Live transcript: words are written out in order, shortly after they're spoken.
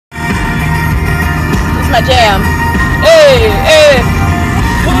my jam. Hey, hey.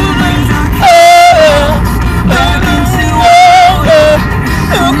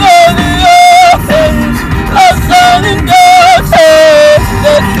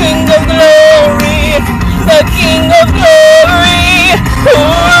 The King of Glory, the King of Glory, who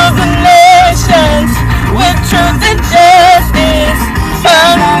rules the nations with truth and justice.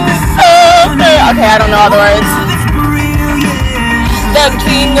 Okay, I don't know all the words. The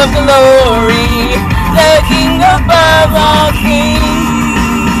King of Glory, the King above all kings.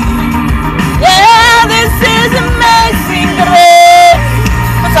 Yeah, this is amazing grace.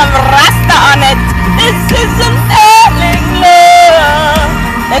 Put some Rasta on it. This is unfailing love.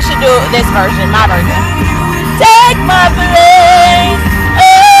 They should do this version, my version. Take my place.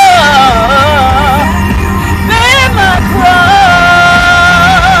 Oh, bear my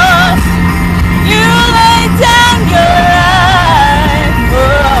cross. You lay down your life.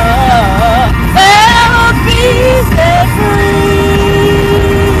 Oh, I will be set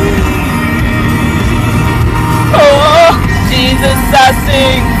free. Oh, Jesus, I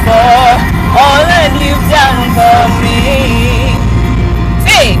sing for all that you've done for me.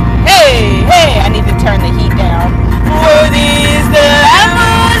 Sing, hey, hey, I need to turn the heat down. Worthy is the Lamb who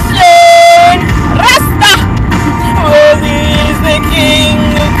was slain, Rasta. Worthy is the King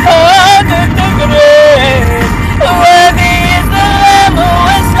who conquered the grave. Worthy is the Lamb who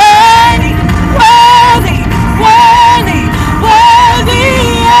was slain. Worthy, worthy, worthy.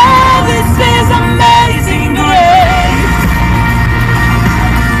 Oh, this is amazing grace.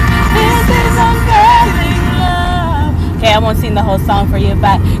 This is unfailing love. Okay, I won't sing the whole song for you,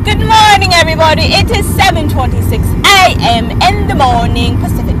 but good morning, everybody. It is 7:26 a.m. in the morning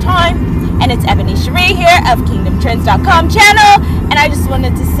Pacific time, and it's Ebony Cherie here of KingdomTrends.com channel, and I just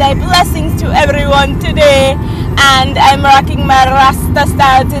wanted to say blessings to everyone today. And I'm rocking my Rasta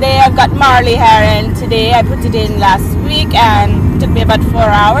style today. I've got Marley hair in today. I put it in last week and it took me about 4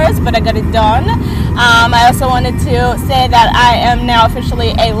 hours, but I got it done. I also wanted to say that I am now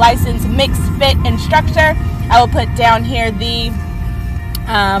officially a licensed MixxedFit instructor. I will put down here the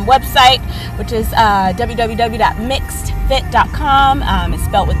website, which is www.mixedfit.com. It's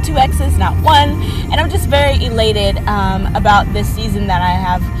spelled with 2 X's, not 1. And I'm just very elated about this season that I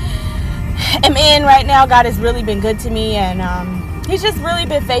am in right now. God has really been good to me, and he's just really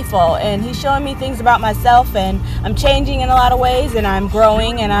been faithful, and he's showing me things about myself, and I'm changing in a lot of ways, and I'm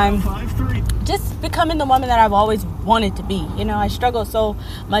growing, and I'm just becoming the woman that I've always wanted to be. You know, I struggle so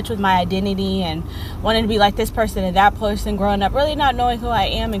much with my identity and wanting to be like this person and that person growing up, really not knowing who I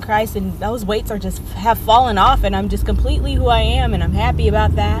am in Christ, and those weights are just have fallen off, and I'm just completely who I am, and I'm happy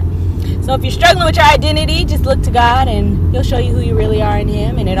about that. So if you're struggling with your identity, just look to God, and he'll show you who you really are in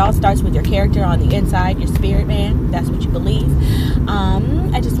him. And it all starts with your character on the inside, your spirit, man. That's what you believe.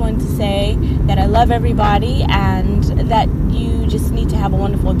 I just wanted to say that I love everybody, and that you just need to have a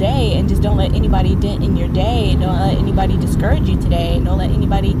wonderful day, and just don't let anybody dent in your day. Don't let anybody discourage you today. Don't let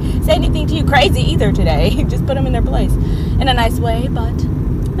anybody say anything to you crazy either today. Just put them in their place in a nice way. But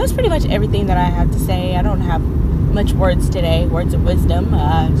that's pretty much everything that I have to say. I don't have much words today, words of wisdom.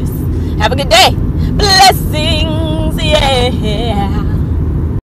 Just have a good day. Blessings, yeah.